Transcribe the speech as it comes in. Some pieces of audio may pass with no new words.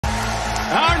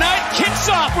Our night kicks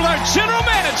off with our general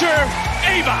manager,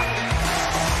 Ava.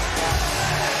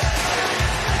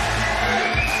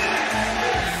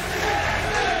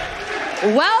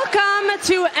 Welcome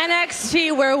to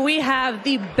NXT, where we have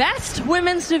the best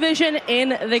women's division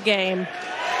in the game.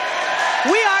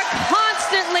 We are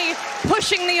constantly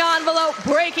pushing the envelope,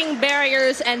 breaking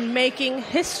barriers, and making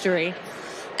history.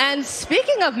 And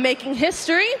speaking of making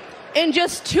history, in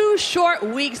just 2 short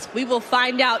weeks, we will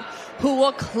find out who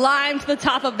will climb to the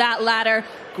top of that ladder,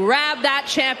 grab that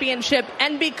championship,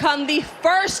 and become the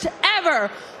first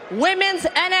ever Women's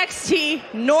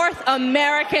NXT North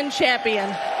American champion.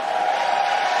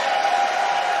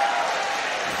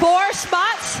 4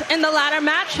 spots in the ladder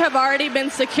match have already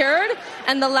been secured,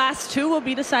 and the last 2 will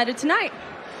be decided tonight.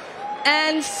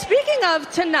 And speaking of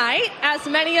tonight, as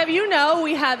many of you know,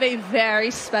 we have a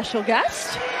very special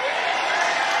guest.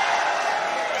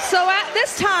 So at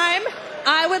this time,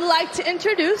 I would like to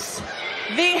introduce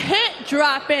the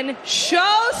hit-dropping,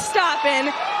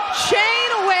 show-stopping,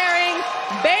 chain-wearing,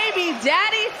 baby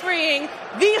daddy-freeing,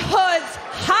 the Hood's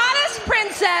hottest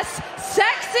princess,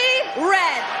 Sexyy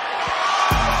Red.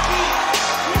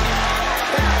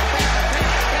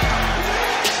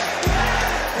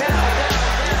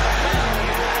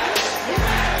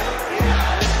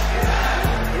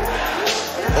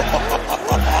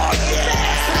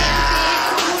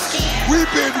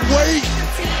 We've been waiting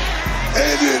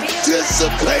and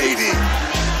anticipating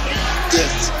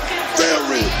this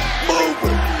very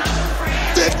moment.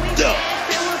 Next up,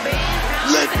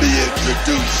 let me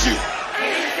introduce you.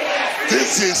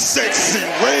 This is Sexyy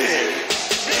Red.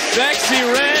 Sexyy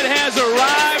Red has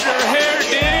arrived. Her hair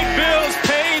did, bills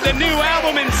paid. The new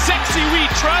album in Sexy We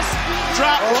Trust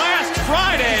dropped last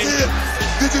Friday.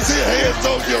 Did you see hands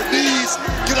on your knees?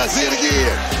 Can I see it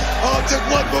again? Oh, just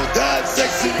one more time,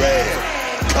 Sexyy Red.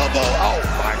 Come on. Oh,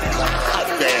 my God,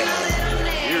 man.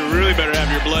 You really better have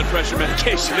your blood pressure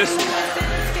medication this week.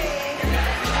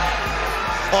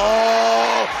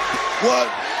 Oh, what?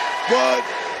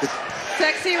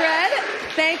 Sexyy Red,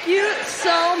 thank you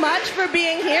so much for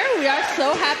being here. We are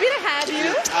so happy to have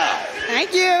you.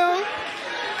 Thank you.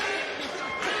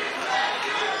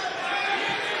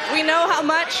 We know how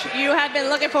much you have been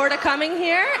looking forward to coming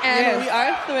here, and we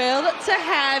are thrilled to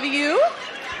have you.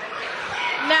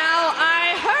 Now,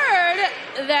 I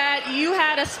heard that you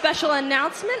had a special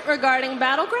announcement regarding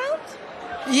Battlegrounds.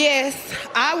 Yes,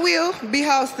 I will be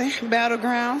hosting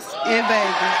Battlegrounds in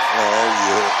Vegas. Oh,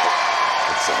 yeah.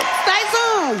 Stay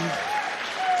tuned.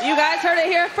 You guys heard it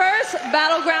here first.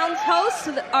 Battlegrounds host,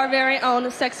 our very own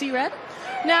Sexyy Red.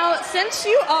 Now, since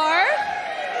you are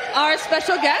our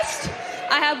special guest,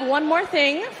 I have one more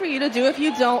thing for you to do if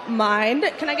you don't mind.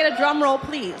 Can I get a drum roll,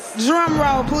 please? Drum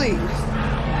roll, please.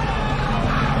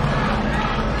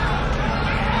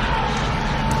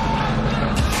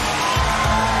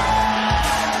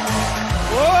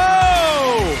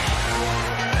 Whoa!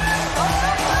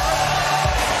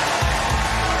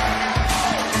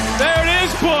 There it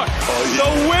is, Book.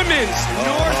 The Women's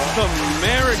North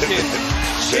American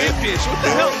Championship. What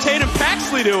the hell is Tatum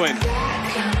Paxley doing?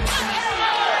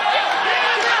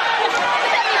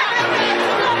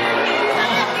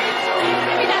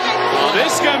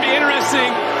 This is going to be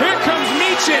interesting. Here comes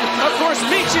Meechin. Of course,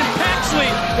 Meechin, Paxley,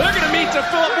 they're going to meet to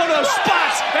fill up one of those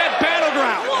spots at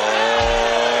Battleground.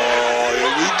 Oh,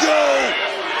 here we go.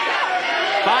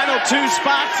 Final 2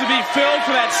 spots to be filled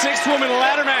for that 6-woman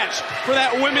ladder match for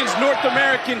that Women's North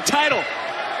American title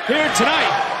here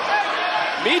tonight.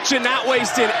 Meechin not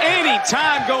wasting any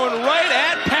time, going right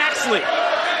at Paxley.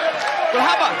 But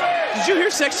how about, did you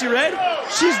hear Sexyy Red?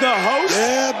 She's the host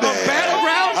of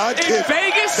Battleground in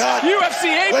Vegas,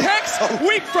 UFC Apex,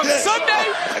 week from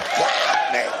Sunday.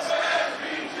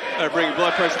 Better bring your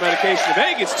blood pressure medication to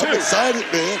Vegas, too. I'm excited,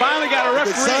 man. Finally got a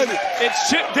referee. It's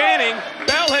Chip Danning.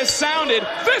 Bell has sounded.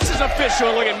 This is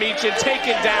official. Look at Meechin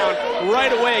taken down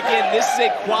right away. Again, this is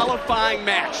a qualifying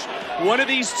match. One of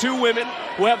these 2 women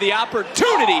will have the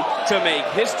opportunity to make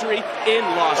history in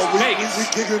Las Vegas. We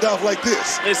kicking it off like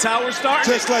this. This is how we're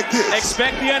starting. Just like this.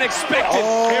 Expect the unexpected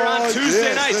here on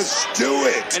Tuesday nights. Let's do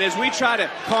it. And as we try to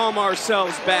calm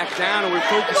ourselves back down, and we're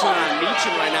focusing on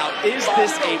Meechin right now, is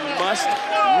this a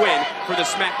must-win for the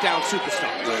SmackDown superstar?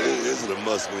 Is it a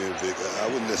must-win, Vic? I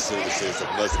wouldn't necessarily say it's a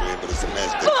must-win, but it's a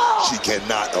match that she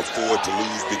cannot afford to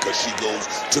lose because she goes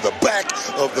to the back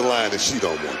of the line, and she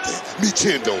don't want that.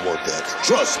 Meechin don't want that.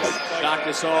 Trust me. Shocked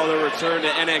us all the return to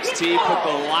NXT, put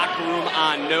the locker room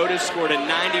on notice, scored a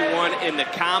 91 in the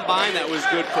combine. That was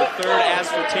good for 3rd. As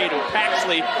for Tatum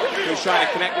Paxley, who was trying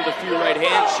to connect with a few right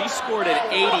hands, she scored an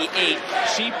 88.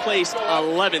 She placed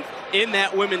 11th in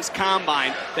that women's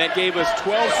combine that gave us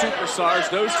 12 superstars.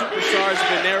 Those superstars have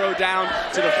been narrowed down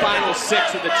to the final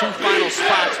 6, with the 2 final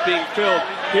spots being filled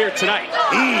here tonight.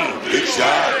 Big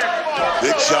shot.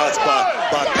 Big shots by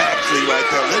Paxley right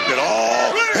there. Letting it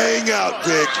all hang out,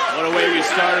 Vic. What a way we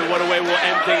started. What a way we'll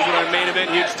end things with our main event.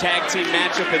 Huge tag team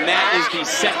matchup, and that is the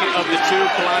second of the 2.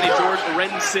 Kalani Jordan,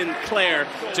 Ren Sinclair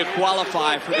to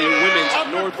qualify for the Women's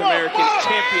North American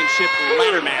Championship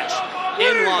ladder match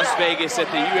in Las Vegas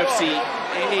at the UFC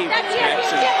Apex.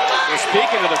 And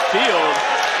speaking of the field,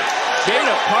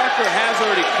 Jada Parker has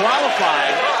already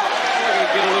qualified. We're going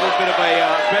to get a little bit of a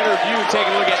better view,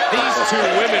 taking a look at these 2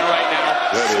 women right now,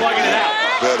 slugging it out.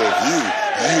 Better view.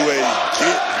 You ain't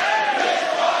getting.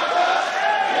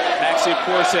 Paxley, of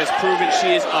course, has proven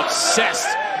she is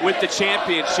obsessed with the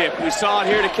championship. We saw it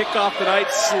here to kick off the night,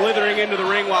 slithering into the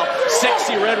ring while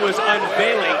Sexyy Red was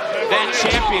unveiling that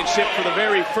championship for the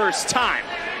very first time.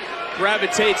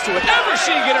 Gravitates to whatever she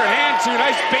can get her hand to.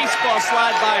 Nice baseball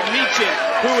slide by Michin,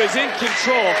 who is in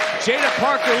control. Jada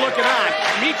Parker looking on.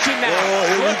 Michin now. Oh,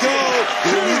 here we go.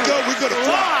 Here we go. We're going to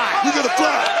fly. We're going to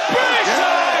fly. Big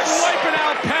time, wiping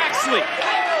out Paxley.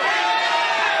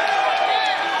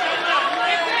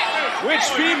 Which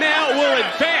female will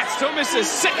advance? Don't miss a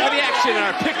second of the action in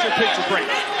our picture-picture break.